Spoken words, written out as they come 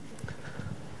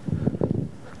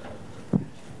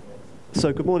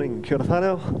So good morning, kia ora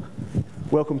whanau.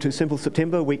 Welcome to Simple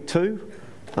September, week 2.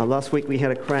 Last week we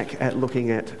had a crack at looking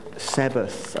at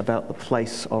Sabbath, about the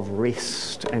place of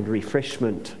rest and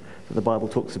refreshment that the Bible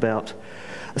talks about.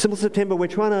 Simple September, we're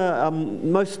trying to,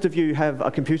 most of you have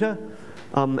a computer,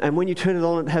 and when you turn it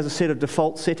on, it has a set of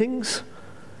default settings.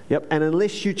 Yep, and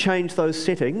unless you change those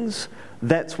settings,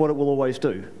 that's what it will always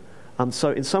do.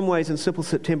 So in some ways, in Simple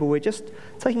September, we're just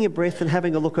taking a breath and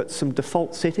having a look at some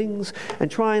default settings and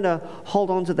trying to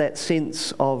hold on to that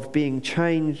sense of being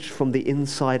changed from the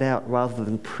inside out rather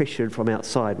than pressured from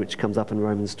outside, which comes up in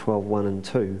Romans 12:1 and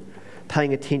 2.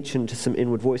 Paying attention to some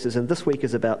inward voices. And this week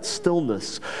is about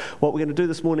stillness. What we're going to do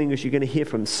this morning is you're going to hear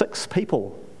from 6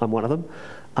 people. I'm one of them.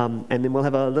 And then we'll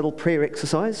have a little prayer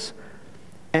exercise.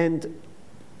 And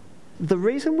the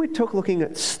reason we're looking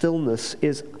at stillness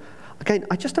is, again,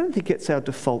 I just don't think it's our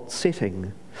default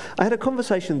setting. I had a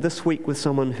conversation this week with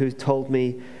someone who told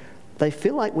me they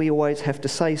feel like we always have to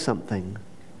say something.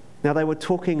 Now, they were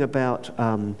talking about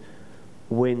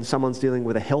when someone's dealing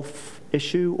with a health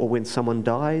issue or when someone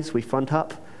dies, we front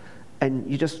up, and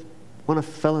you just want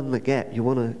to fill in the gap. You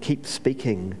want to keep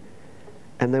speaking.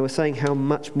 And they were saying how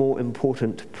much more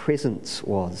important presence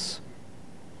was.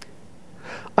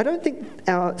 I don't think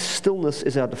our stillness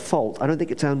is our default. I don't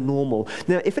think it's our normal.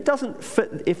 Now, if it doesn't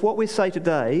fit, if what we say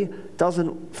today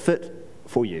doesn't fit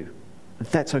for you,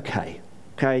 that's okay.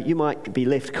 Okay, you might be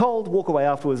left cold, walk away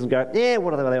afterwards and go, yeah,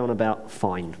 what are they on about?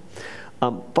 Fine.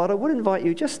 But I would invite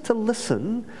you just to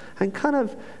listen and kind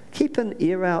of keep an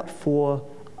ear out for,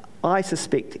 I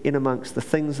suspect, in amongst the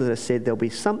things that are said, there'll be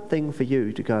something for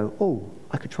you to go, oh,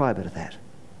 I could try a bit of that.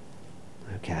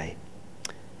 Okay.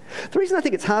 The reason I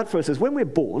think it's hard for us is when we're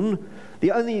born,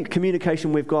 the only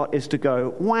communication we've got is to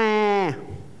go, wah,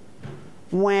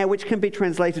 wah, which can be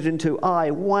translated into,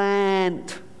 I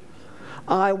want.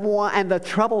 And the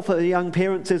trouble for the young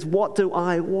parents is, what do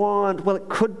I want? Well, it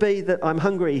could be that I'm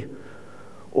hungry,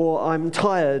 or I'm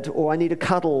tired, or I need a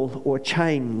cuddle, or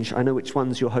change. I know which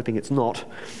ones you're hoping it's not.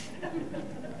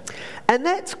 And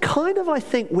that's kind of, I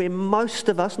think, where most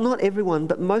of us, not everyone,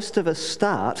 but most of us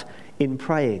start in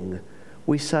praying.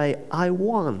 We say, I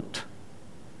want.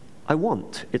 I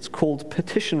want. It's called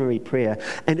petitionary prayer,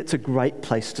 and it's a great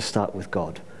place to start with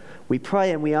God. We pray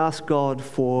and we ask God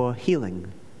for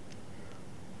healing,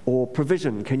 or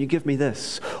provision. Can you give me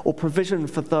this? Or provision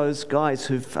for those guys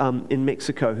who've in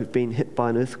Mexico who've been hit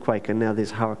by an earthquake and now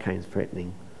there's hurricanes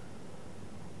threatening.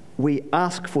 We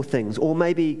ask for things. Or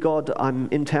maybe, God, I'm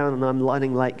in town and I'm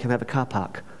lining late, can I have a car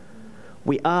park?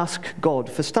 We ask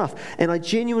God for stuff. And I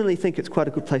genuinely think it's quite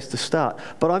a good place to start.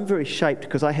 But I'm very shaped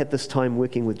because I had this time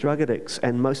working with drug addicts,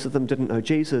 and most of them didn't know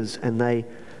Jesus, and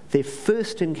their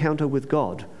first encounter with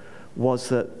God was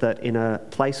that in a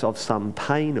place of some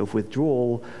pain, of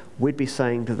withdrawal, we'd be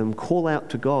saying to them, call out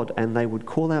to God, and they would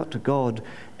call out to God,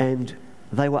 and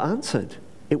they were answered.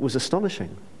 It was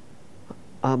astonishing.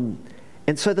 And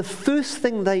so the first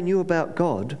thing they knew about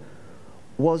God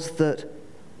was that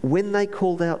when they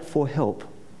called out for help,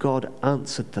 God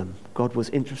answered them. God was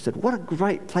interested. What a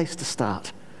great place to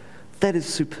start. That is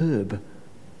superb.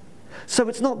 So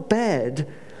it's not bad,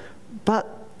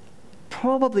 but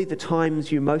probably the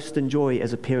times you most enjoy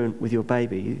as a parent with your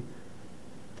baby,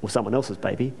 or someone else's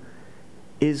baby,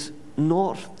 is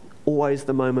not always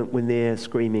the moment when they're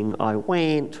screaming, I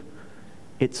want.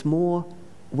 It's more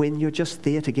when you're just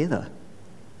there together,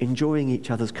 enjoying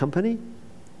each other's company.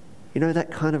 You know,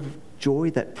 that kind of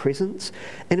joy, that presence.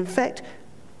 And in fact,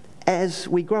 as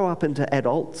we grow up into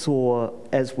adults, or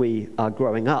as we are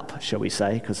growing up, shall we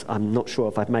say, because I'm not sure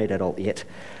if I've made adult yet,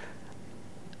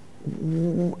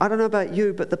 I don't know about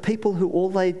you, but the people who all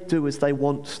they do is they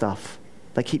want stuff.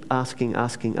 They keep asking.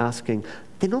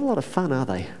 They're not a lot of fun, are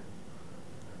they?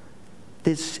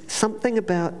 There's something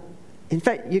about, in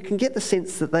fact, you can get the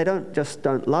sense that they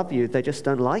don't love you, they just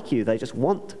don't like you, they just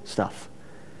want stuff.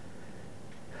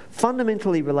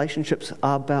 Fundamentally, relationships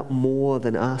are about more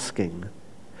than asking.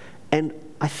 And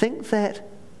I think that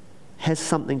has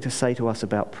something to say to us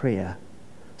about prayer.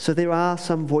 So there are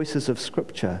some voices of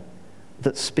Scripture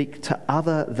that speak to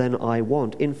other than I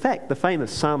want. In fact, the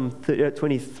famous Psalm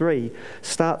 23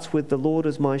 starts with, the Lord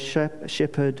is my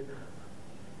shepherd,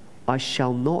 I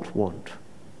shall not want.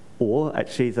 Or,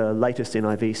 actually, the latest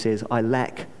NIV says, I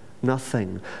lack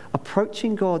nothing.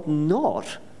 Approaching God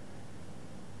not,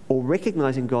 or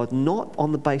recognizing God not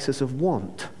on the basis of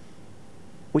want,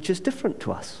 which is different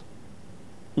to us,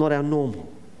 not our normal.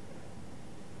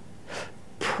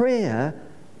 Prayer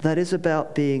that is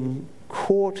about being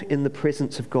caught in the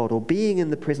presence of God, or being in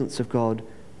the presence of God,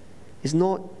 is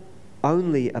not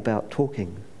only about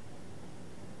talking.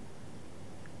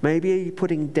 Maybe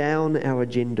putting down our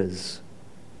agendas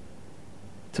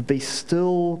to be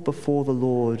still before the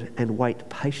Lord and wait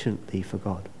patiently for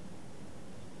God.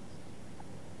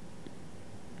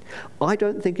 I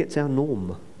don't think it's our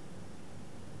norm.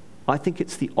 I think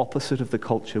it's the opposite of the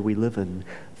culture we live in,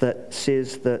 that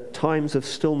says that times of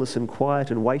stillness and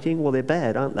quiet and waiting, well, they're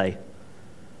bad, aren't they?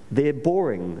 They're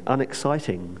boring,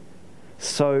 unexciting.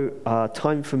 So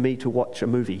time for me to watch a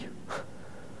movie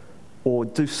or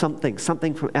do something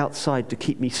from outside to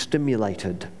keep me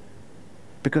stimulated.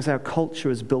 Because our culture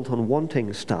is built on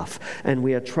wanting stuff, and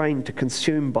we are trained to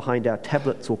consume behind our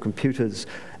tablets or computers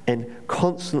and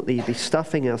constantly be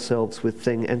stuffing ourselves with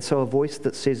things. And so a voice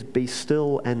that says, "Be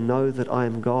still and know that I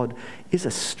am God," is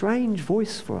a strange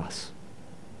voice for us.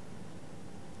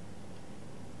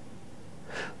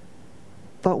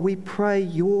 But we pray,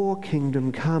 "Your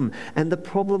kingdom come." And the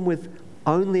problem with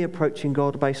only approaching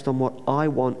God based on what I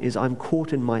want is I'm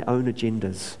caught in my own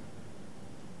agendas.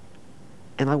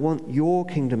 And I want your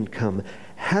kingdom to come.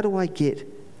 How do I get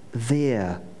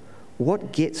there?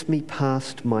 What gets me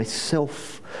past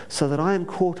myself so that I am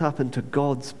caught up into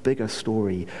God's bigger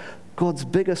story? God's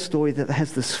bigger story that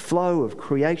has this flow of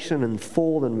creation and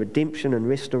fall and redemption and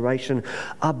restoration.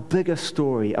 A bigger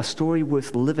story, a story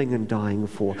worth living and dying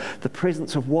for. The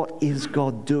presence of what is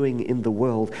God doing in the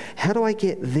world. How do I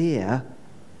get there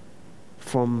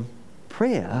from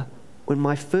prayer when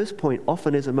my first point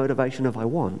often is a motivation of I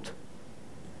want?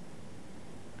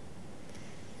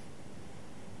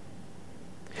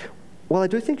 Well, I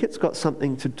do think it's got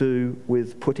something to do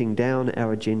with putting down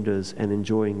our agendas and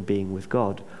enjoying being with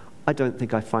God. I don't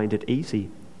think I find it easy.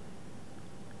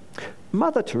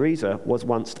 Mother Teresa was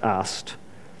once asked,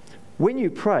 "When you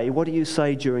pray, what do you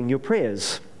say during your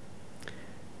prayers?"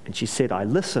 And she said, "I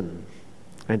listen."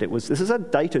 And this is a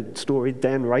dated story.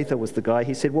 Dan Rather was the guy.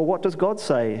 He said, "Well, what does God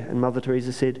say?" And Mother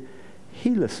Teresa said, "He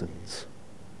listens."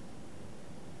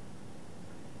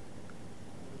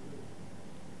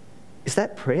 Is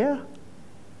that prayer?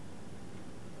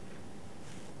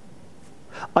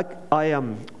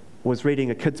 I was reading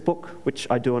a kid's book, which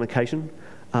I do on occasion,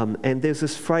 and there's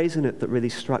this phrase in it that really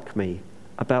struck me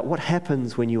about what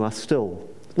happens when you are still.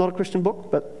 It's not a Christian book,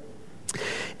 but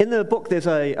in the book there's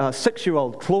a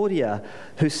 6-year-old, Claudia,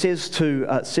 who says to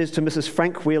Mrs.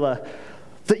 Frank Wheeler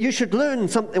that you should learn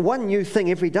one new thing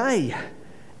every day.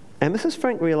 And Mrs.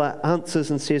 Frank Wheeler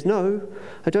answers and says, "No,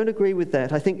 I don't agree with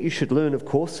that. I think you should learn, of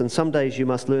course, and some days you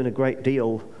must learn a great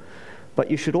deal. But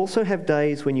you should also have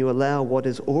days when you allow what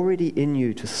is already in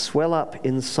you to swell up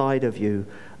inside of you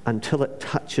until it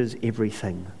touches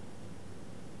everything.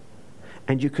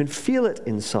 And you can feel it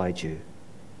inside you.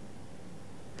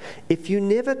 If you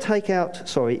never take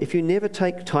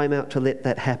time out to let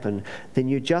that happen, then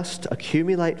you just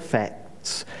accumulate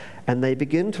facts and they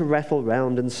begin to rattle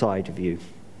round inside of you.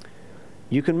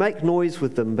 You can make noise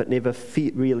with them but never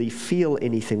really feel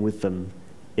anything with them.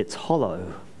 It's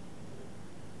hollow."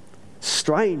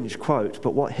 Strange quote,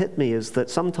 but what hit me is that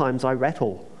sometimes I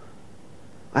rattle.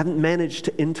 I haven't managed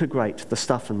to integrate the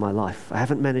stuff in my life. I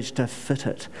haven't managed to fit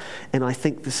it. And I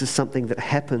think this is something that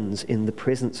happens in the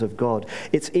presence of God.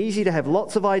 It's easy to have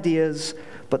lots of ideas,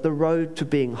 but the road to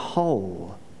being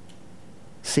whole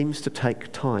seems to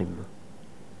take time.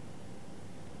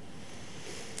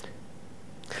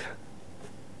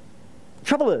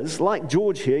 Trouble is, like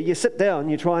George here, you sit down,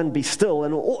 you try and be still,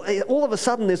 and all of a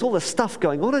sudden there's all this stuff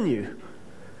going on in you.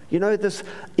 You know, there's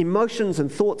emotions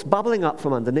and thoughts bubbling up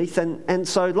from underneath, and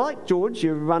so like George,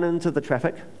 you run into the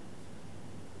traffic.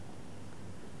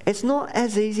 It's not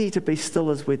as easy to be still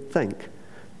as we'd think,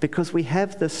 because we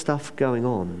have this stuff going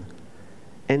on.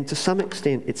 And to some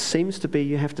extent, it seems to be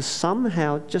you have to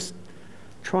somehow just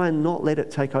try and not let it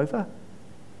take over.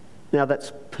 Now,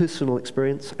 that's personal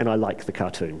experience, and I like the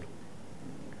cartoon.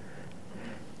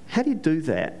 How do you do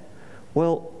that?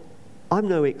 Well, I'm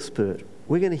no expert.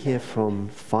 We're going to hear from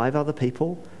 5 other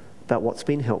people about what's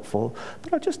been helpful.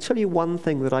 But I'll just tell you one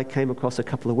thing that I came across a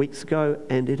couple of weeks ago,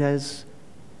 and it has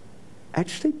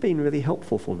actually been really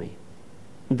helpful for me.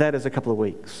 That is a couple of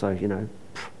weeks, so,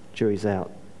 jury's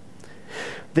out.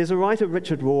 There's a writer,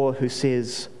 Richard Rohr, who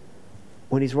says,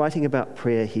 when he's writing about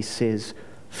prayer, he says,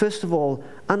 first of all,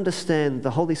 understand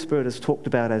the Holy Spirit is talked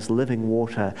about as living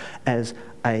water, as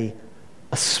a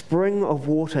spring of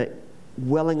water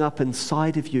welling up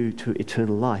inside of you to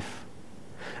eternal life.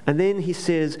 And then he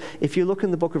says, if you look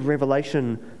in the book of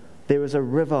Revelation, there is a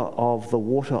river of the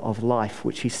water of life,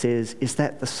 which he says, is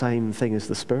that the same thing as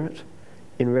the Spirit?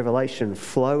 In Revelation,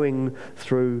 flowing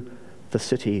through the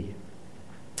city.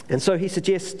 And so he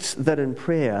suggests that in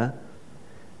prayer,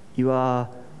 you are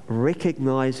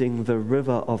recognizing the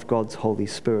river of God's Holy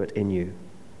Spirit in you.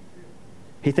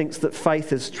 He thinks that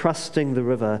faith is trusting the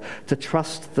river, to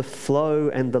trust the flow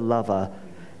and the lover.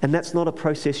 And that's not a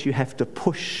process you have to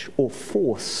push or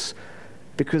force,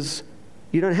 because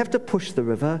you don't have to push the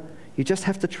river, you just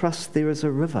have to trust there is a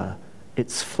river.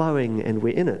 It's flowing and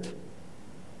we're in it.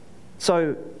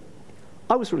 So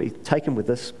I was really taken with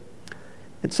this.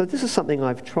 And so this is something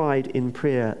I've tried in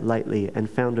prayer lately and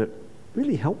found it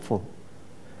really helpful.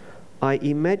 I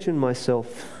imagine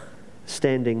myself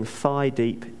standing thigh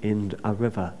deep in a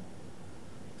river,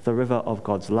 the river of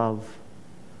God's love,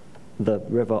 the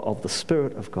river of the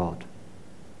Spirit of God.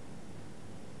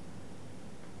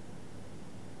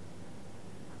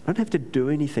 I don't have to do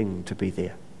anything to be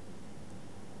there.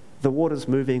 The water's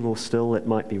moving or still, it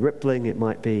might be rippling, it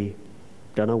might be,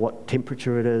 don't know what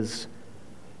temperature it is.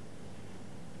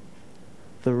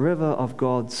 The river of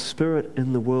God's Spirit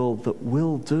in the world that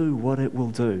will do what it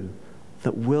will do,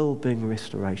 that will bring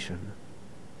restoration.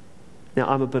 Now,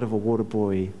 I'm a bit of a water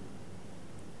boy.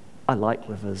 I like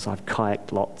rivers. I've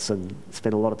kayaked lots and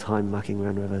spent a lot of time mucking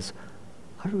around rivers.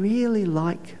 I really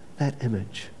like that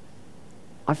image.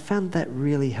 I found that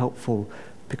really helpful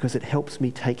because it helps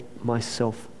me take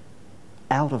myself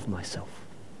out of myself.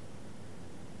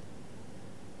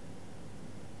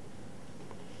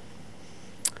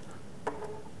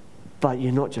 But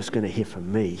you're not just going to hear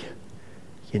from me.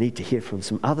 You need to hear from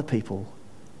some other people.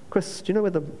 Chris, do you know where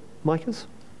the mic is?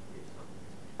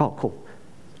 Oh, cool.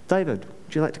 David,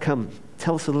 would you like to come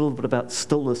tell us a little bit about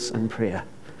stillness and prayer?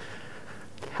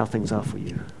 How things are for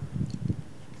you.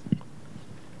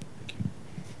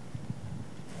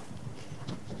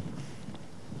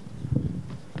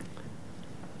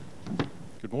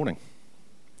 Good morning.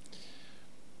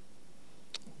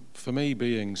 For me,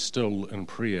 being still in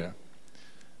prayer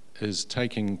is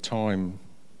taking time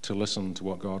to listen to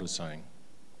what God is saying.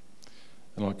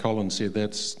 And like Colin said,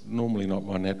 that's normally not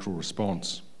my natural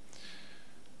response.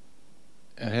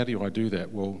 And how do I do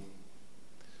that? Well,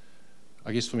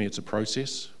 I guess for me it's a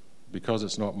process, because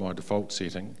it's not my default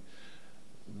setting,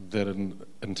 that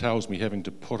entails me having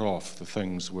to put off the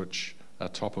things which are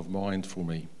top of mind for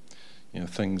me. You know,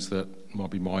 things that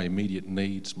might be my immediate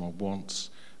needs, my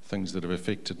wants, things that have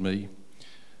affected me.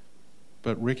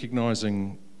 But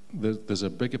recognising that there's a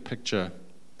bigger picture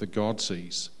that God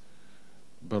sees,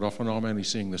 but often I'm only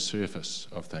seeing the surface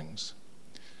of things.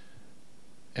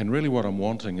 And really what I'm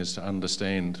wanting is to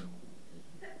understand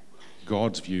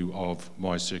God's view of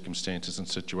my circumstances and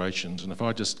situations. And if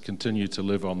I just continue to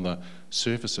live on the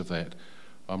surface of that,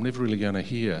 I'm never really going to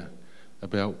hear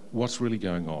about what's really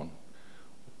going on.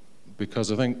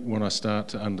 Because I think when I start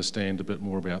to understand a bit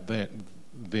more about that,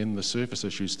 then the surface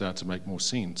issues start to make more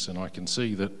sense. And I can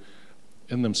see that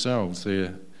in themselves,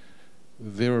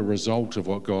 they're a result of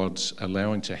what God's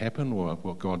allowing to happen or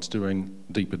what God's doing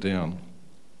deeper down.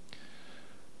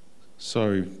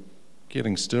 So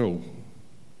getting still,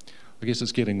 I guess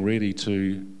it's getting ready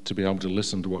to be able to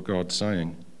listen to what God's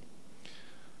saying.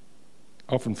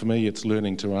 Often for me, it's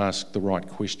learning to ask the right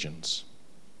questions.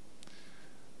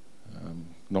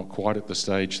 Not quite at the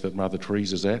stage that Mother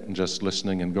Teresa's at and just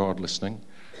listening and God listening.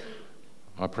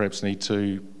 I perhaps need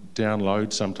to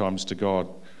download sometimes to God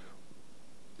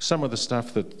some of the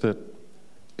stuff that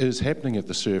is happening at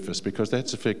the surface, because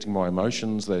that's affecting my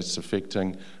emotions, that's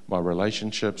affecting my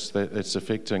relationships, that's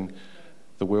affecting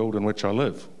the world in which I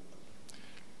live.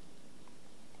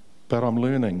 But I'm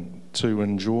learning to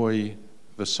enjoy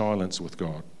the silence with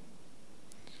God.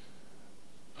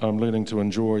 I'm learning to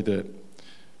enjoy that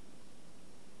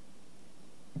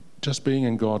just being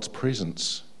in God's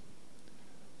presence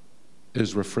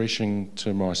is refreshing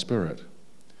to my spirit.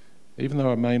 Even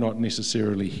though I may not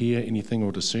necessarily hear anything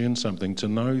or discern something, to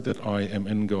know that I am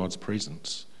in God's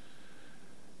presence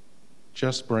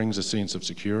just brings a sense of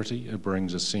security. It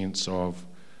brings a sense of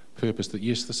purpose that,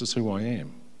 yes, this is who I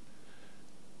am,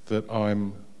 that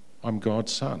I'm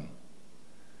God's son.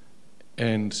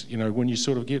 And, you know, when you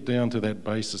sort of get down to that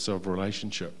basis of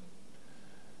relationship,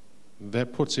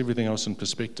 that puts everything else in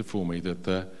perspective for me, that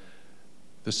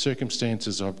the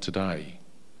circumstances of today,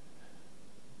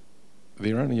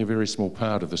 they're only a very small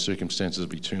part of the circumstances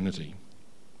of eternity.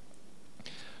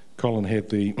 Colin had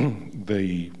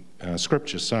the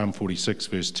scripture, Psalm 46,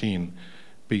 verse 10,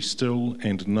 "Be still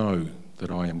and know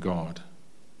that I am God."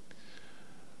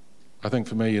 I think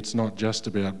for me it's not just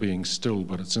about being still,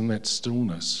 but it's in that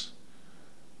stillness,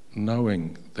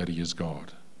 knowing that He is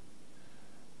God.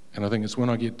 And I think it's when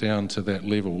I get down to that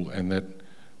level and that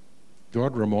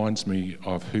God reminds me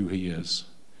of who He is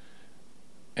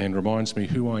and reminds me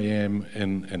who I am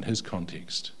in His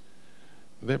context,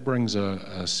 that brings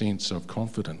a sense of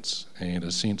confidence and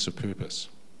a sense of purpose.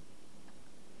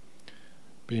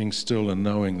 being still and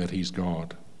knowing that he's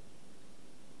God.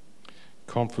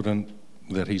 Confident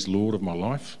that he's Lord of my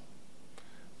life,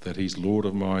 that he's Lord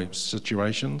of my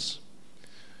situations,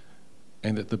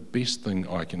 and that the best thing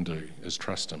I can do is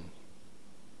trust him.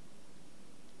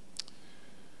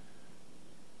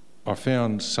 I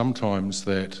found sometimes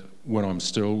that when I'm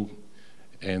still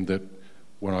and that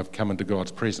when I've come into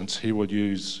God's presence, he will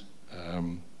use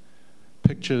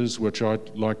pictures which I'd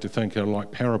like to think are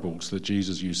like parables that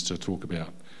Jesus used to talk about,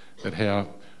 that how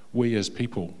we as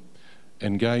people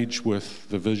engage with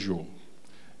the visual.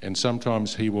 And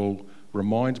sometimes he will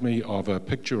remind me of a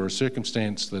picture or a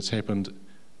circumstance that's happened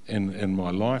in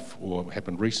my life or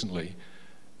happened recently,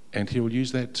 and he'll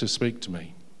use that to speak to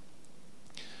me.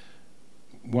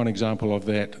 One example of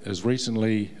that is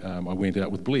recently I went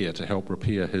out with Blair to help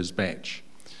repair his batch.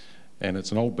 And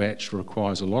it's an old batch that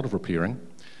requires a lot of repairing,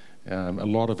 a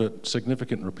lot of it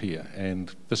significant repair.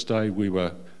 And this day we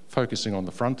were focusing on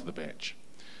the front of the batch.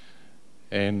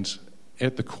 And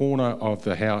at the corner of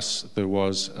the house there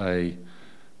was a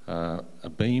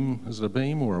beam. Is it a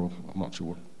beam or I'm not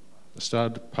sure. A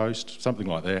stud, post, something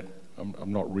like that.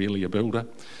 I'm not really a builder.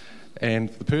 And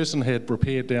the person had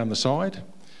repaired down the side,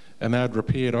 and they had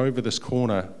repaired over this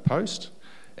corner post,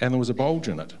 and there was a bulge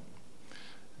in it.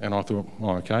 And I thought,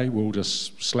 oh, okay, we'll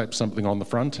just slap something on the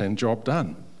front and job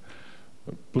done.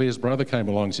 But Blair's brother came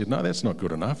along and said, no, that's not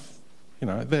good enough.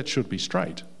 That should be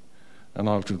straight. And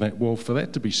I was thinking, well, for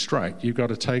that to be straight, you've got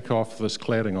to take off this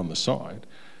cladding on the side.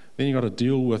 Then you've got to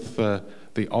deal with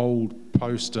the old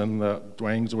post and the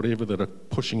dwangs or whatever that are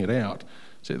pushing it out.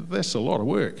 I said, that's a lot of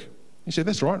work. He said,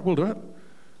 that's right, we'll do it.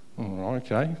 Oh,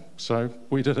 okay, so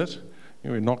we did it.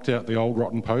 We knocked out the old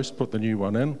rotten post, put the new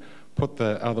one in, put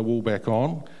the other wall back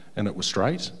on, and it was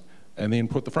straight, and then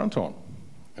put the front on.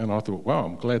 And I thought, wow,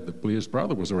 I'm glad that Blair's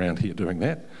brother was around here doing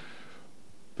that.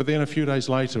 But then a few days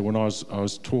later, when I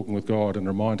was talking with God and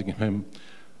reminding him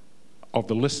of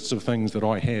the lists of things that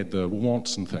I had, the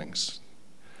wants and things,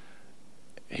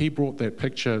 he brought that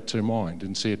picture to mind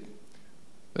and said,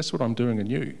 that's what I'm doing in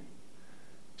you. He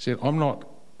said, I'm not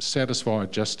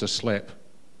satisfied just to slap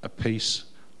a piece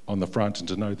on the front and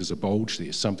to know there's a bulge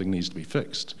there, something needs to be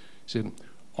fixed. He said,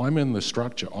 I'm in the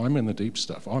structure, I'm in the deep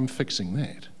stuff, I'm fixing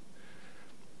that.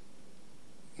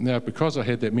 Now, because I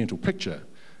had that mental picture,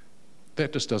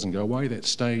 that just doesn't go away, that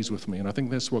stays with me. And I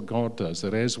think that's what God does,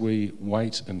 that as we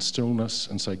wait in stillness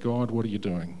and say, God, what are you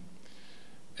doing?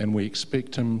 And we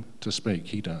expect him to speak,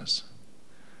 he does.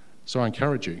 So I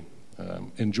encourage you,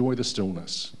 enjoy the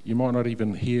stillness. You might not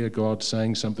even hear God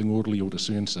saying something audibly or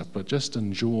discern stuff, but just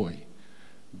enjoy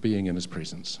being in his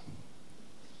presence.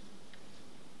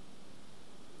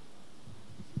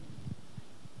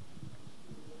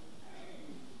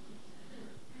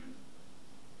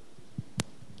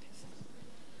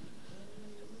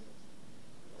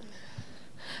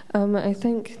 I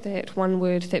think that one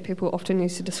word that people often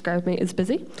use to describe me is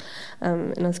busy,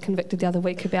 and I was convicted the other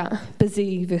week about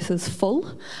busy versus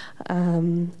full.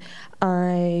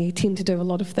 I tend to do a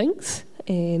lot of things,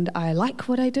 and I like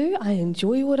what I do, I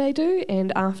enjoy what I do,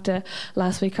 and after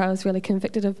last week I was really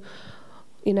convicted of,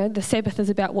 the Sabbath is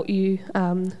about what you,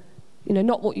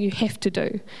 not what you have to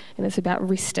do, and it's about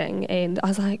resting. And I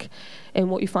was like, and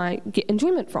what you get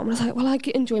enjoyment from. And I was like, well, I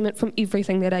get enjoyment from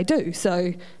everything that I do,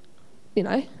 so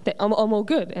that I'm all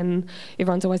good. And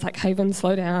everyone's always like, Haven,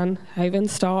 slow down, Haven,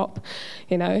 stop,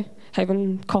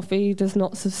 Haven, coffee does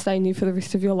not sustain you for the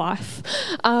rest of your life.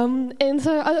 And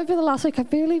so over the last week,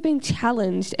 I've really been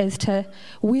challenged as to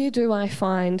where do I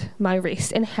find my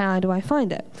rest and how do I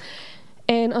find it.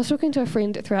 And I was talking to a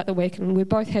friend throughout the week, and we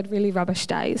both had really rubbish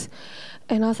days.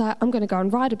 And I was like, I'm going to go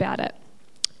and write about it.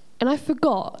 And I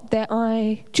forgot that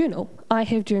I journal. I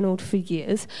have journaled for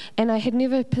years, and I had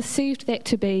never perceived that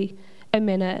to be a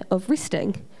manner of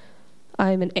resting.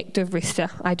 I'm an active rester.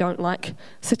 I don't like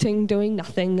sitting doing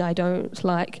nothing. I don't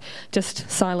like just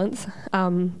silence.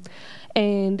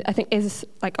 And I think as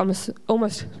I'm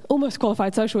almost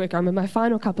qualified social worker, I'm in my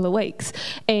final couple of weeks,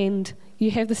 and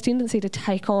you have this tendency to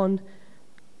take on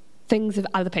things of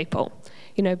other people.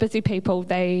 Busy people,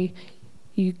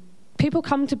 people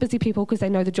come to busy people because they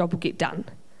know the job will get done.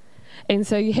 And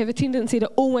so you have a tendency to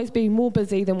always be more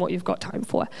busy than what you've got time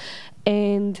for.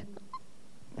 And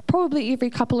probably every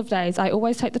couple of days, I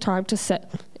always take the time to sit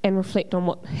and reflect on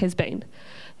what has been.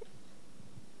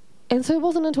 And so it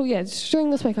wasn't until, during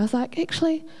this week, I was like,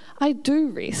 actually, I do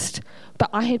rest, but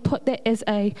I had put that as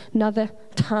another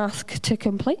task to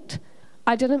complete.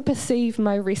 I didn't perceive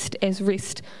my rest as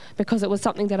rest because it was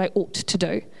something that I ought to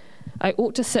do. I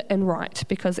ought to sit and write,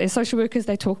 because as social workers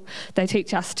they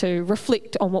teach us to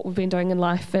reflect on what we've been doing in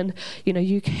life, and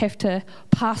you have to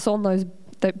pass on those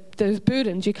those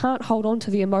burdens. You can't hold on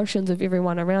to the emotions of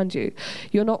everyone around you.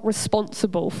 You're not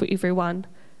responsible for everyone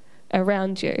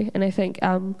around you. And I think,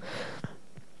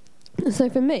 so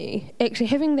for me, actually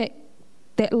having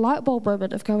that light bulb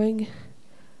moment of going,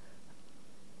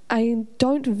 I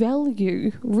don't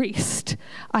value rest.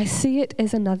 I see it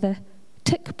as another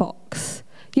tick box.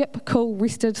 Yep, cool,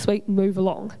 rested, sweet, move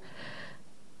along.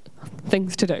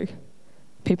 Things to do.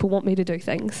 People want me to do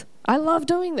things. I love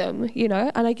doing them,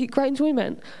 and I get great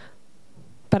enjoyment,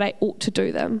 but I ought to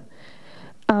do them.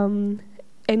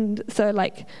 And so,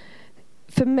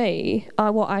 for me,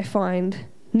 what I find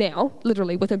now,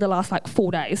 literally within the last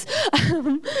 4 days,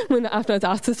 after I was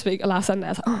asked to speak last Sunday, I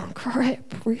was like, oh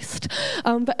crap, rest.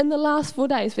 But in the last 4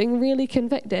 days, being really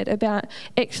convicted about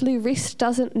actually rest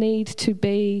doesn't need to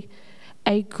be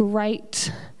a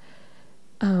great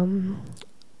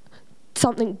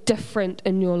something different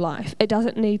in your life. It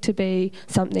doesn't need to be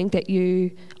something that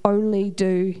you only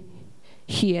do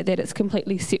here, that it's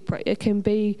completely separate. It can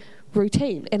be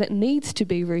routine, and it needs to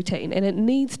be routine, and it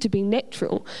needs to be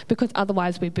natural, because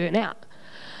otherwise we burn out.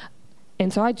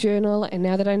 And so I journal, and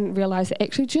now that I realise that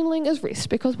actually journaling is rest,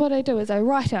 because what I do is I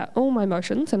write out all my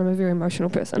emotions, and I'm a very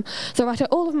emotional person, so I write out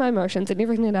all of my emotions and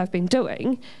everything that I've been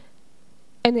doing,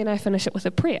 and then I finish it with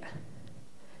a prayer.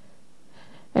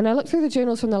 And I looked through the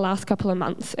journals from the last couple of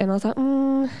months, and I was like,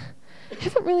 I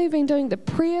haven't really been doing the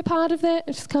prayer part of that.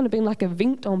 It's just kind of been like a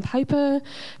vent on paper.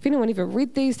 If anyone ever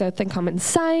read these, they'd think I'm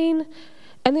insane.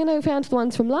 And then I found the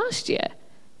ones from last year.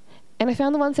 And I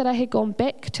found the ones that I had gone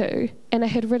back to, and I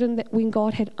had written that when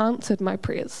God had answered my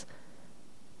prayers.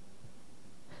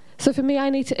 So for me, I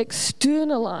need to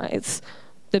externalise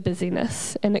the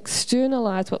busyness and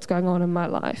externalise what's going on in my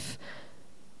life.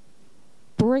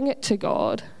 Bring it to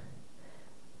God.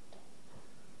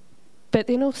 But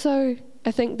then also,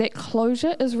 I think that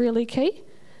closure is really key,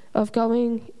 of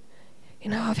going,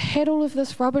 I've had all of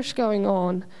this rubbish going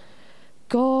on.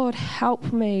 God,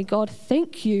 help me. God,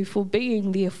 thank you for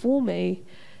being there for me.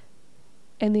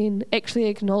 And then actually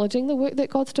acknowledging the work that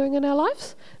God's doing in our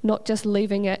lives, not just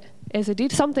leaving it as a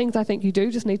dead. Some things I think you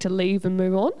do just need to leave and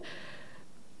move on.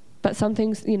 But some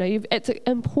things, it's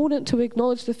important to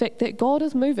acknowledge the fact that God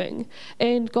is moving,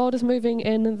 and God is moving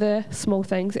in the small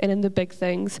things and in the big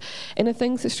things, and in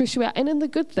things that stress you out, and in the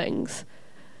good things.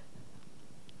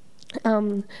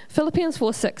 Philippians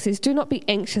 4:6 says, do not be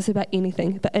anxious about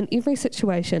anything, but in every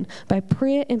situation, by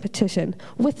prayer and petition,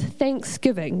 with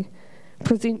thanksgiving,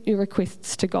 present your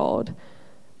requests to God.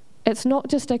 It's not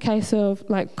just a case of,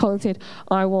 like Colin said,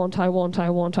 I want.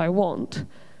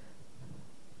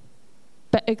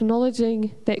 But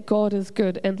acknowledging that God is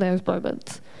good in those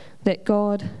moments, that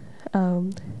God,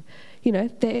 that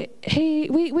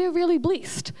we're really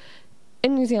blessed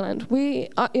in New Zealand.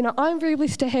 I'm very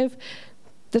blessed to have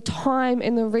the time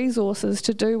and the resources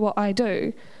to do what I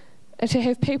do, and to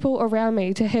have people around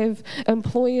me, to have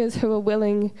employers who are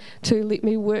willing to let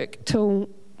me work till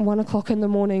 1 o'clock in the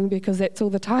morning, because that's all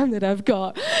the time that I've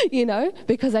got,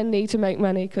 because I need to make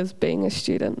money, because being a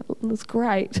student is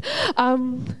great.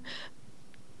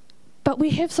 But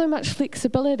we have so much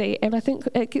flexibility, and I think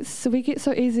we get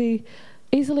so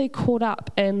easily caught up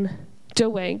in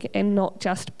doing and not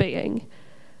just being.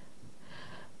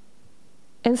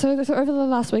 And so over the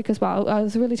last week as well, I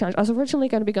was really challenged. I was originally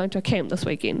going to be going to a camp this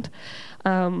weekend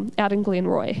out in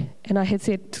Glenroy, and I had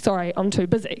said, sorry, I'm too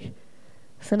busy.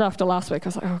 So then after last week, I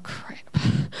was like, oh, crap.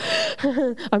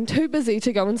 I'm too busy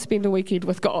to go and spend a weekend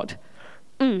with God.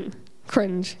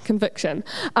 Cringe, conviction.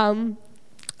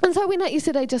 And so I went out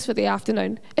yesterday just for the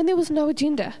afternoon, and there was no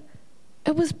agenda.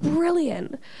 It was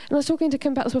brilliant. And I was talking to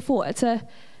Kim about this before. It's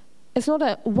not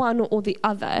a one or the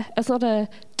other. It's not a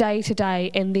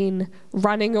day-to-day and then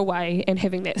running away and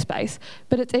having that space.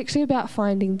 But it's actually about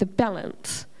finding the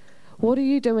balance. What are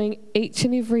you doing each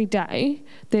and every day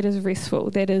that is restful,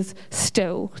 that is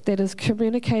still, that is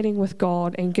communicating with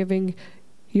God and giving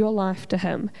your life to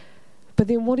Him? But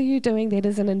then what are you doing that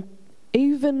is an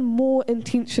even more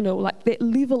intentional, like that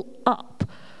level up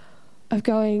of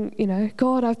going,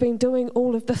 God, I've been doing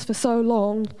all of this for so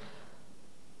long.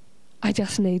 I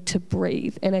just need to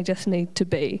breathe, and I just need to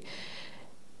be.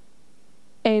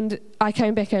 And I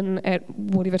came back in at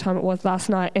whatever time it was last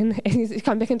night, and he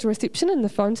came back into reception, and the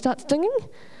phone starts dinging.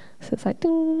 So it's like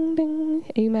ding,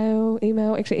 ding, email,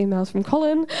 actually emails from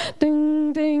Colin,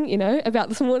 ding, ding, about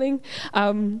this morning.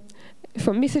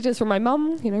 From messages from my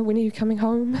mum, when are you coming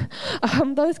home?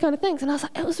 Those kind of things. And I was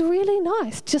like, it was really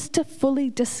nice just to fully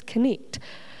disconnect.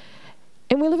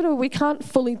 And we live in a way we can't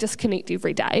fully disconnect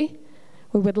every day.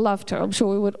 We would love to. I'm sure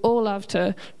we would all love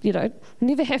to,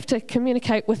 never have to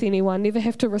communicate with anyone, never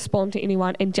have to respond to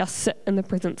anyone, and just sit in the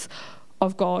presence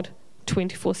of God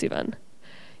 24/7.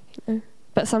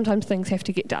 But sometimes things have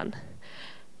to get done.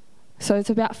 So it's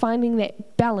about finding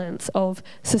that balance of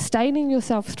sustaining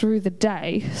yourself through the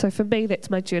day. So for me, that's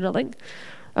my journaling.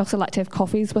 I also like to have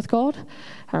coffees with God.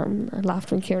 I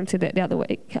laughed when Karen said that the other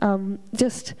week.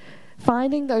 Just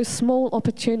finding those small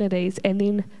opportunities and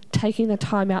then taking the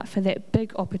time out for that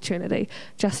big opportunity,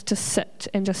 just to sit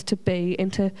and just to be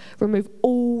and to remove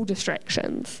all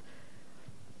distractions.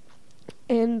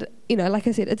 And, like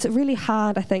I said, it's really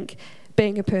hard, I think,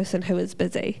 being a person who is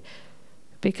busy,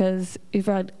 because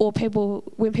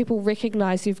when people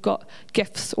recognise you've got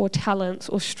gifts or talents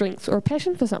or strengths or a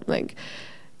passion for something,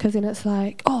 because then it's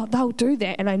like, oh, they'll do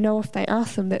that, and I know if they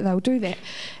ask them that they'll do that,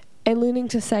 and learning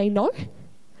to say no.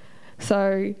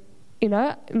 So,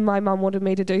 my mum wanted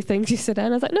me to do things yesterday,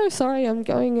 and I was like, no, sorry, I'm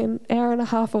going an hour and a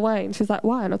half away, and she's like,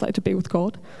 why? And I was like, to be with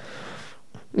God.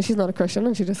 And she's not a Christian,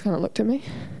 and she just kind of looked at me.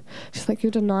 She's like,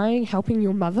 you're denying helping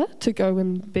your mother to go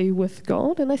and be with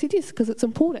God? And I said, yes, because it's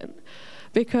important.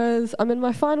 Because I'm in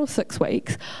my final 6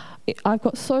 weeks. I've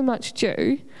got so much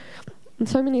due and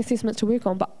so many assessments to work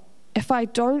on. But if I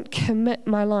don't commit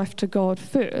my life to God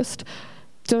first,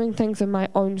 doing things in my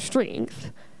own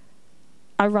strength,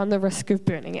 I run the risk of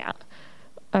burning out.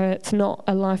 It's not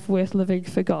a life worth living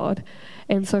for God.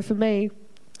 And so for me,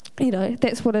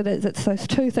 that's what it is. It's those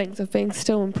two things of being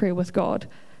still in prayer with God.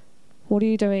 What are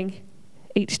you doing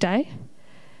each day?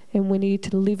 And when are you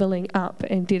levelling up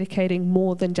and dedicating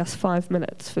more than just 5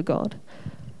 minutes for God?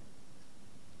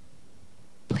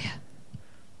 Blair.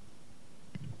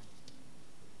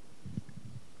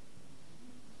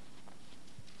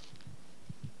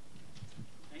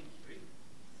 Thank you.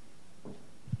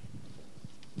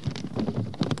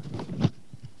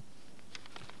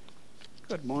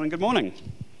 Good morning.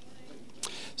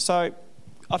 So,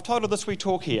 I've titled this wee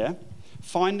talk here,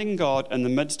 Finding God in the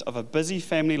Midst of a Busy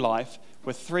Family Life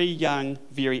with 3 young,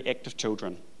 very active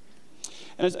children.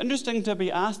 And it's interesting to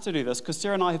be asked to do this because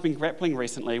Sarah and I have been grappling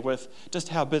recently with just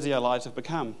how busy our lives have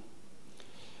become.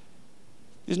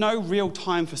 There's no real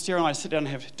time for Sarah and I to sit down and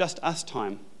have just us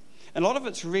time. And a lot of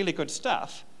it's really good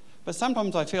stuff, but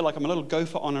sometimes I feel like I'm a little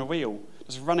gopher on a wheel,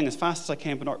 just running as fast as I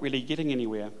can but not really getting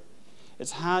anywhere.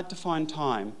 It's hard to find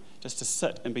time just to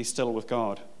sit and be still with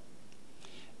God.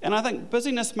 And I think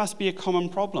busyness must be a common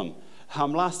problem.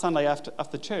 Last Sunday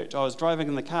after church, I was driving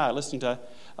in the car listening to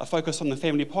a Focus on the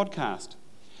Family podcast.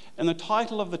 And the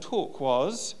title of the talk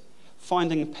was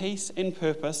Finding Peace and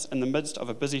Purpose in the Midst of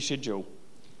a Busy Schedule.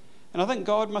 And I think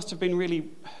God must have been really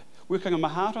working on my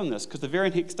heart on this, because the very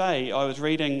next day I was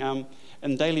reading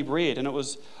in Daily Bread, and it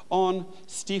was on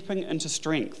stepping into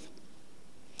strength.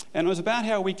 And it was about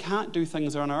how we can't do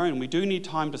things on our own. We do need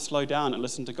time to slow down and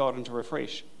listen to God and to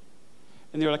refresh.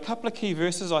 And there were a couple of key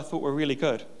verses I thought were really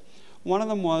good. One of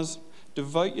them was,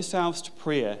 devote yourselves to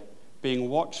prayer, being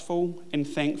watchful and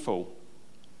thankful.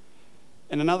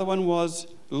 And another one was,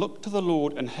 look to the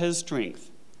Lord in his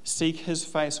strength, seek his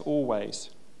face always.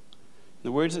 And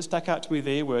the words that stuck out to me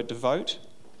there were devote,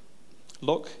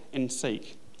 look, and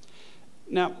seek.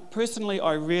 Now, personally,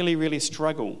 I really, really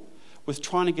struggle with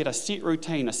trying to get a set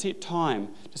routine, a set time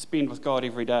to spend with God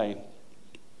every day.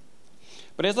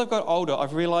 But as I've got older,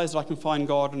 I've realised I can find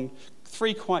God in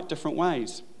 3 quite different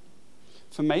ways.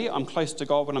 For me, I'm close to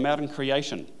God when I'm out in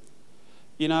creation.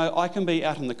 I can be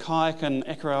out in the kayak in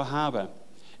Akaroa Harbour,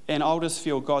 and I'll just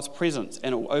feel God's presence,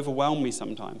 and it will overwhelm me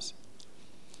sometimes.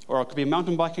 Or I could be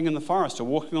mountain biking in the forest or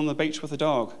walking on the beach with a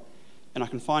dog, and I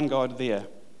can find God there.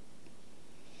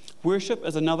 Worship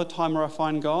is another time where I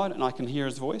find God and I can hear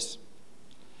his voice.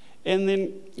 And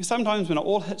then sometimes when it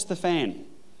all hits the fan,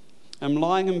 I'm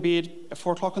lying in bed at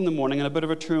 4 o'clock in the morning in a bit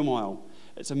of a turmoil.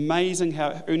 It's amazing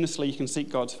how earnestly you can seek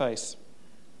God's face.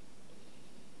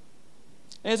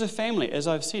 As a family, as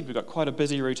I've said, we've got quite a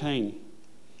busy routine.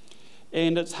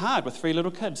 And it's hard with 3 little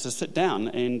kids to sit down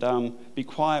and be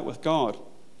quiet with God.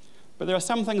 But there are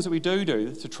some things that we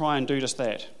do to try and do just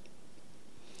that.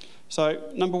 So,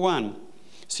 number 1,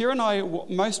 Sarah and I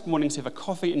most mornings have a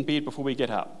coffee in bed before we get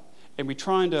up. And we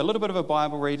try and do a little bit of a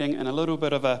Bible reading and a little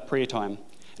bit of a prayer time.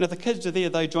 And if the kids are there,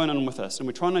 they join in with us. And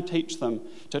we're trying to teach them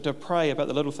to pray about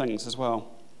the little things as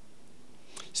well.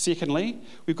 Secondly,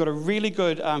 we've got a really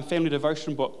good family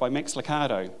devotion book by Max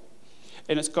Lucado.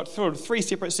 And it's got 3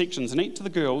 separate sections, and each of the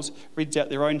girls reads out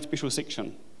their own special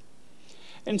section.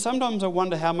 And sometimes I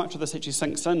wonder how much of this actually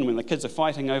sinks in when the kids are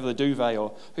fighting over the duvet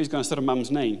or who's going to sit on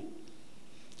mum's knee.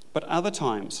 But other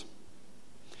times,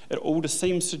 it all just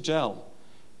seems to gel.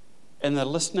 And they're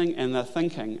listening and they're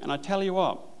thinking. And I tell you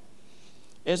what,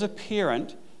 as a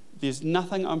parent, there's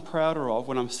nothing I'm prouder of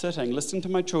when I'm sitting, listening to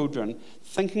my children,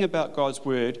 thinking about God's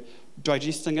word,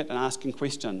 digesting it and asking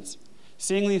questions.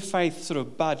 seeing their faith sort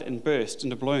of bud and burst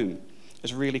into bloom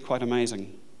is really quite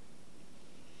amazing.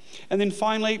 And then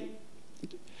finally,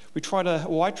 I try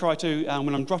to,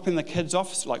 when I'm dropping the kids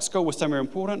off, like school was somewhere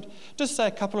important, just say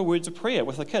a couple of words of prayer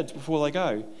with the kids before they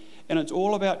go. And it's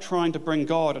all about trying to bring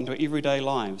God into everyday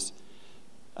lives.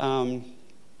 Because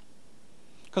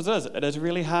it is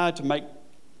really hard to make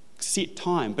set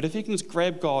time. But if you can just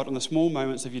grab God in the small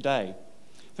moments of your day,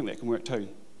 I think that can work too.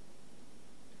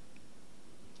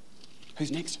 Who's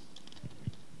next?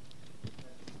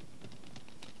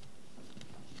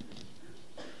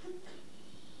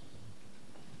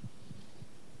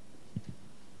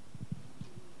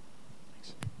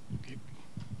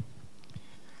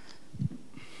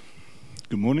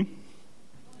 Good morning.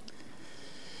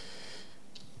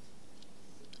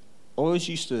 I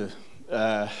used to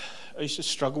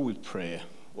struggle with prayer,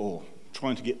 or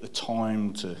trying to get the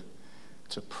time to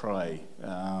pray,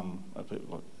 a bit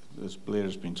like as Blair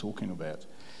has been talking about.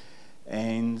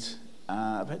 And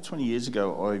about 20 years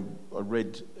ago, I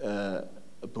read a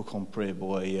book on prayer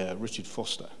by Richard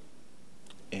Foster,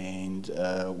 and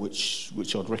which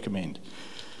I'd recommend.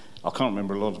 I can't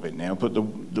remember a lot of it now, but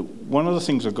one of the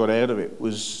things I got out of it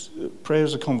was prayer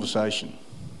is a conversation,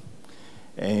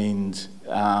 and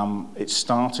it's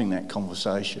starting that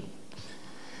conversation.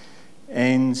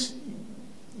 And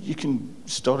you can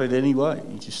start it any way.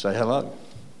 You just say hello,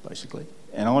 basically.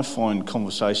 And I find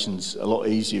conversations a lot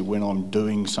easier when I'm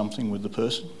doing something with the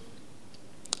person,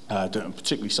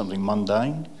 particularly something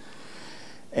mundane.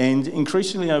 And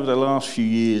increasingly over the last few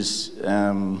years,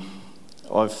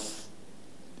 I've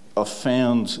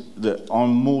found that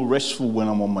I'm more restful when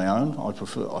I'm on my own. I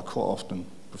quite often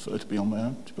prefer to be on my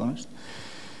own, to be honest.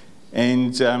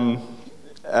 And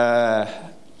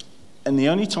the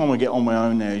only time I get on my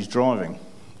own now is driving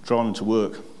to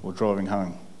work or driving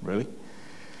home, really.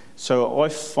 So I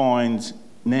find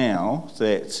now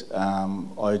that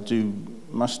I do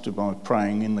most of my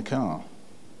praying in the car.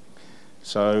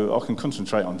 So I can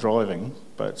concentrate on driving,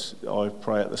 but I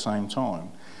pray at the same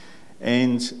time.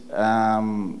 And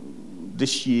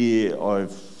this year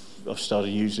I've started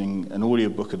using an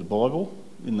audiobook of the Bible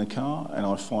in the car, and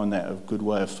I find that a good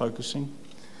way of focusing.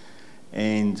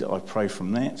 And I pray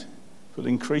from that. But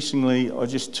increasingly I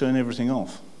just turn everything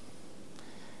off.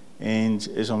 And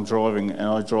as I'm driving, and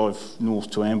I drive north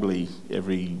to Amberley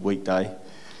every weekday,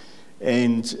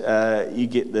 and you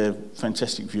get the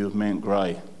fantastic view of Mount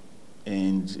Grey.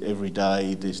 And every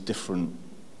day there's a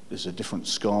different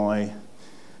sky.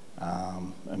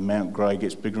 And Mount Grey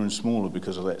gets bigger and smaller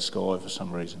because of that sky for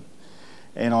some reason.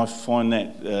 And I find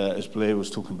that, as Blair was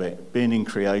talking about, being in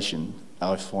creation,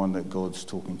 I find that God's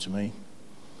talking to me.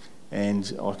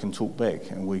 And I can talk back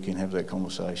and we can have that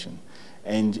conversation.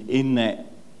 And in that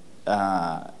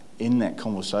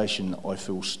conversation, I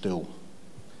feel still.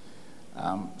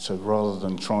 So rather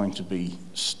than trying to be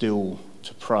still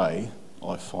to pray,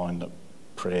 I find that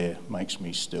prayer makes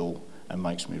me still and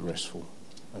makes me restful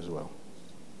as well.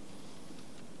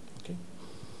 Okay.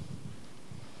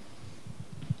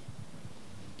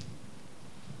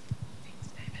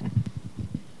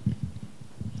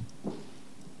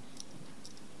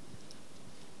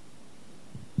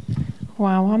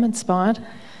 Wow, I'm inspired.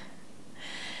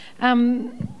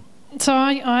 So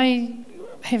I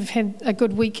have had a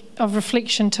good week of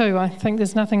reflection too. I think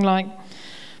there's nothing like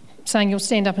saying you'll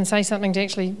stand up and say something to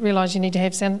actually realise you need to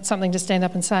have something to stand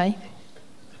up and say.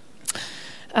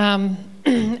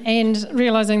 And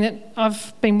realising that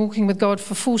I've been walking with God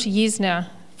for 40 years now,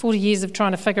 40 years of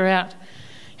trying to figure out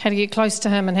how to get close to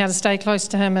Him and how to stay close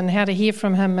to Him and how to hear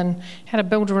from Him and how to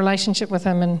build a relationship with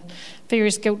Him, and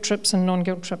various guilt trips and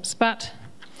non-guilt trips. But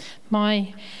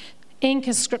my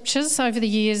anchor scriptures over the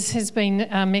years has been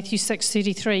Matthew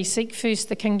 6:33, seek first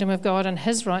the kingdom of God and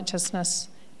His righteousness,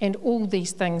 and all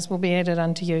these things will be added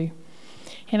unto you.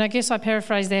 And I guess I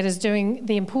paraphrase that as doing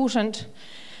the important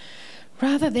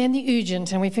rather than the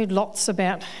urgent, and we've heard lots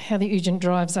about how the urgent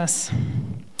drives us.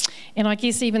 And I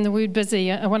guess even the word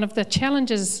busy, one of the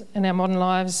challenges in our modern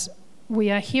lives,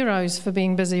 we are heroes for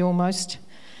being busy almost,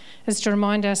 is to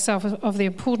remind ourselves of the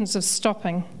importance of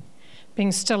stopping,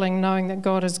 being stilling, knowing that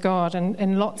God is God.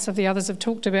 And lots of the others have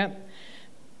talked about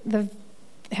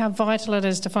how vital it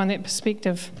is to find that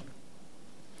perspective.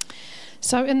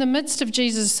 So in the midst of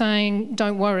Jesus saying,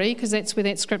 don't worry, because that's where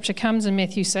that scripture comes in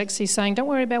Matthew 6, he's saying, don't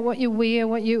worry about what you wear,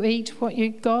 what you eat,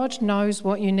 God knows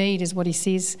what you need, is what he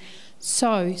says.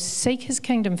 So seek his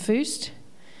kingdom first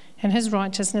and his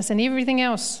righteousness, and everything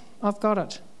else, I've got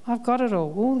it. I've got it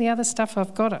all. All the other stuff,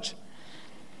 I've got it.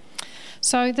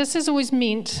 So this has always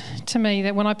meant to me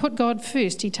that when I put God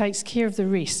first, he takes care of the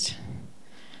rest.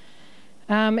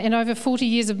 And over 40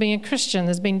 years of being a Christian,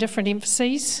 there's been different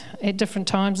emphases at different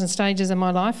times and stages in my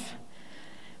life.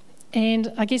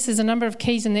 And I guess there's a number of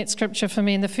keys in that scripture for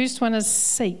me. And the first one is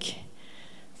seek.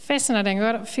 Fascinating.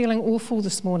 I got up feeling awful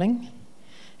this morning.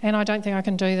 And I don't think I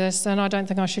can do this. And I don't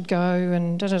think I should go.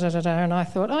 And da-da-da-da-da. And I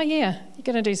thought, oh yeah, you're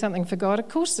going to do something for God. Of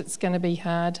course it's going to be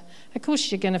hard. Of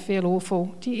course you're going to feel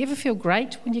awful. Do you ever feel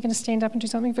great when you're going to stand up and do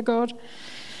something for God?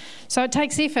 So it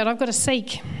takes effort. I've got to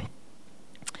seek.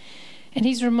 And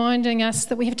he's reminding us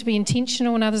that we have to be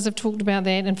intentional, and others have talked about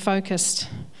that, and focused.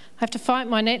 I have to fight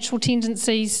my natural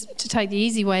tendencies to take the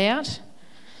easy way out.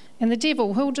 And the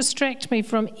devil, he'll distract me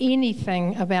from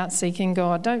anything about seeking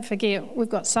God. Don't forget, we've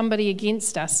got somebody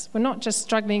against us. We're not just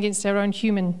struggling against our own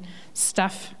human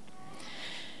stuff.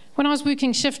 When I was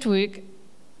working shift work,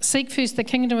 seek first the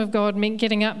kingdom of God meant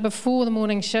getting up before the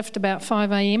morning shift, about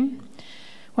 5 a.m,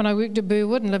 when I worked at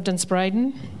Burwood and lived in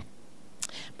Spraydon,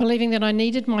 believing that I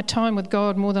needed my time with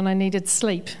God more than I needed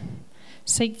sleep.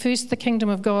 Seek first the kingdom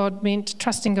of God meant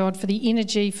trusting God for the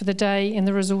energy for the day and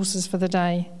the resources for the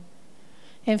day.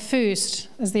 And first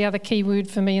is the other key word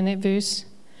for me in that verse.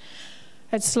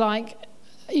 It's like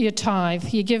your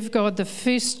tithe. You give God the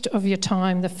first of your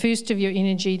time, the first of your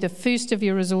energy, the first of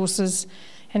your resources,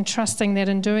 and trusting that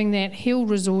in doing that, he'll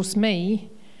resource me,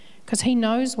 because he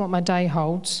knows what my day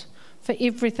holds, for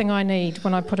everything I need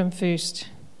when I put him first.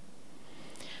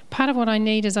 Part of what I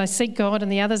need as I seek God,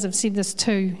 and the others have said this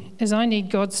too, is I need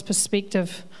God's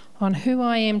perspective on who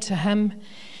I am to him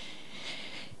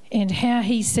and how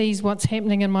he sees what's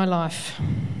happening in my life.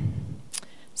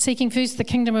 Seeking first the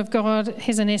kingdom of God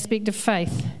has an aspect of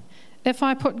faith. If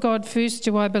I put God first,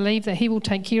 do I believe that he will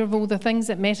take care of all the things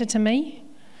that matter to me?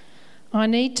 I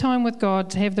need time with God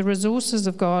to have the resources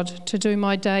of God to do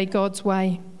my day God's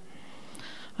way.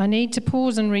 I need to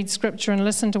pause and read scripture and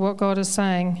listen to what God is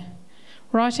saying.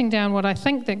 Writing down what I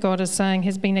think that God is saying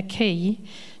has been a key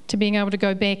to being able to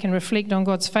go back and reflect on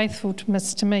God's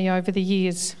faithfulness to me over the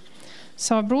years.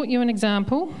 So I brought you an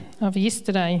example of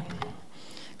yesterday,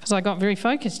 because I got very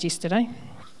focused yesterday.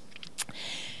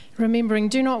 Remembering,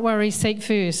 do not worry, seek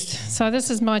first. So this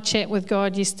is my chat with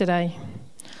God yesterday.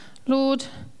 Lord,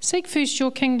 seek first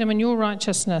your kingdom and your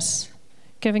righteousness,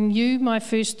 giving you my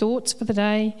first thoughts for the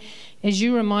day as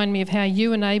you remind me of how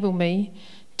you enable me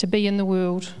to be in the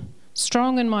world.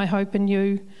 Strong in my hope in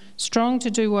you, strong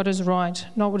to do what is right,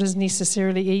 not what is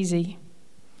necessarily easy.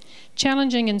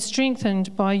 Challenging and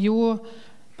strengthened by you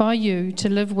to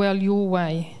live well your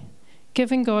way.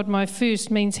 Giving God my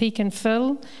first means he can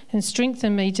fill and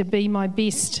strengthen me to be my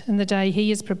best in the day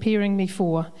he is preparing me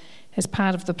for as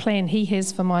part of the plan he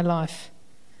has for my life.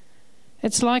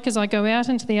 It's like as I go out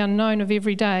into the unknown of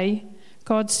every day,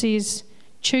 God says,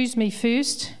 choose me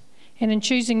first, and in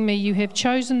choosing me you have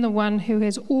chosen the one who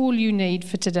has all you need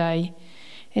for today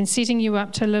and setting you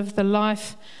up to live the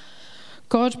life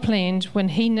God planned when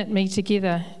he knit me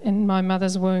together in my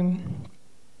mother's womb.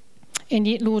 And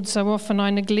yet, Lord, so often I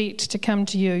neglect to come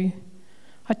to you.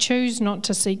 I choose not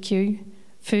to seek you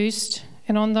first,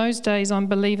 and on those days I'm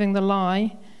believing the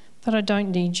lie that I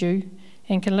don't need you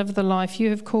and can live the life you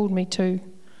have called me to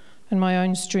in my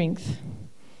own strength.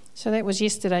 So that was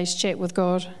yesterday's chat with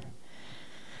God.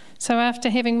 So after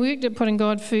having worked at putting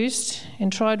God first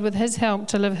and tried with his help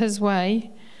to live his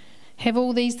way, have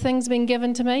all these things been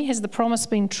given to me? Has the promise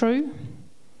been true?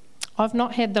 I've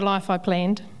not had the life I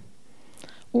planned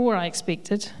or I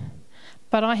expected,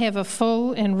 but I have a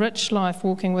full and rich life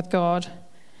walking with God,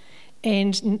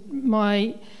 and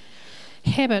my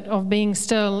habit of being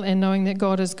still and knowing that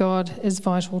God is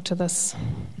vital to this.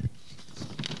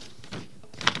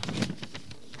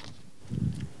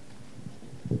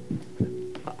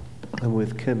 I'm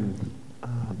with Kim.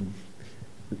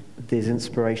 There's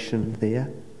inspiration there.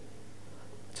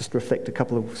 Just reflect a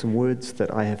couple of some words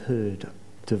that I have heard.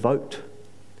 Devote,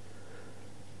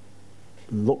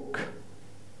 look,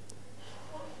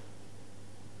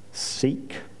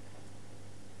 seek,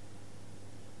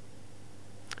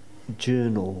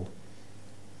 journal,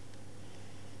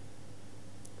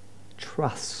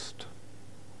 trust,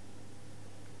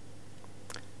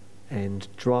 and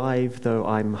drive, though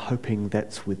I'm hoping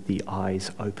that's with the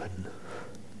eyes open.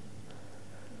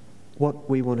 What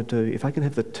we want to do, if I can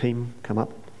have the team come up,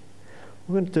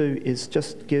 what we're going to do is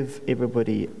just give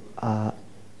everybody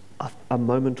a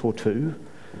moment or two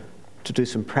to do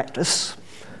some practice.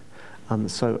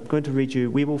 So I'm going to read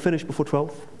you, we will finish before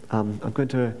 12. I'm going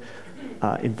to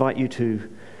invite you to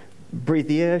breathe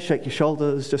the air, shake your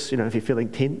shoulders, just, if you're feeling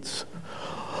tense,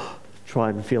 try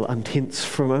and feel untense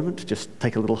for a moment, just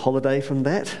take a little holiday from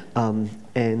that.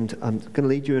 And I'm going to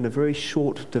lead you in a very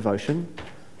short devotion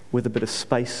with a bit of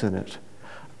space in it.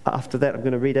 After that, I'm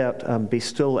going to read out, be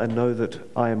still and know that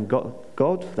I am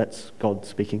God. That's God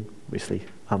speaking, obviously.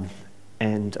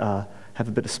 And have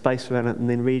a bit of space around it, and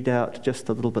then read out just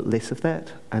a little bit less of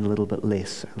that, and a little bit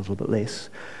less, and a little bit less.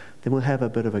 Then we'll have a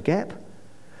bit of a gap.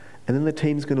 And then the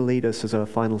team's going to lead us as our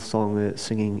final song,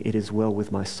 singing It Is Well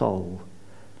With My Soul.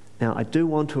 Now, I do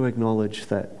want to acknowledge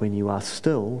that when you are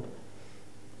still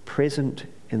present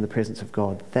in the presence of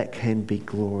God, that can be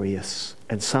glorious.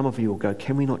 And some of you will go,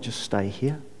 can we not just stay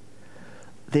here?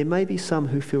 There may be some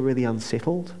who feel really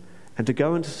unsettled, and to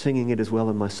go into singing It Is Well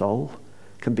in My Soul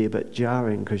can be a bit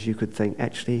jarring, because you could think,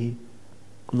 actually,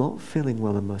 I'm not feeling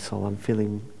well in my soul. I'm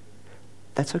feeling,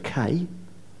 that's okay.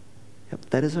 Yep,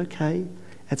 that is okay.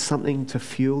 It's something to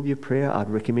fuel your prayer. I'd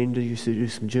recommend you to do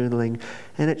some journaling.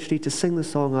 And actually to sing the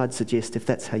song, I'd suggest, if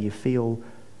that's how you feel,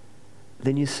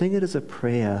 then you sing it as a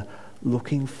prayer,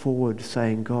 looking forward,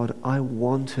 saying, God, I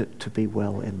want it to be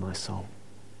well in my soul.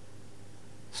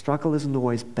 Struggle isn't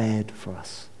always bad for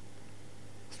us.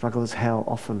 Struggle is how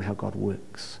God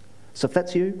works. So if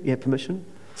that's you, you have permission.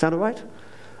 Sound all right?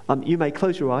 You may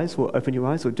close your eyes or open your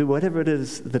eyes or do whatever it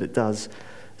is that it does,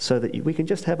 so that we can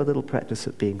just have a little practice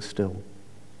at being still.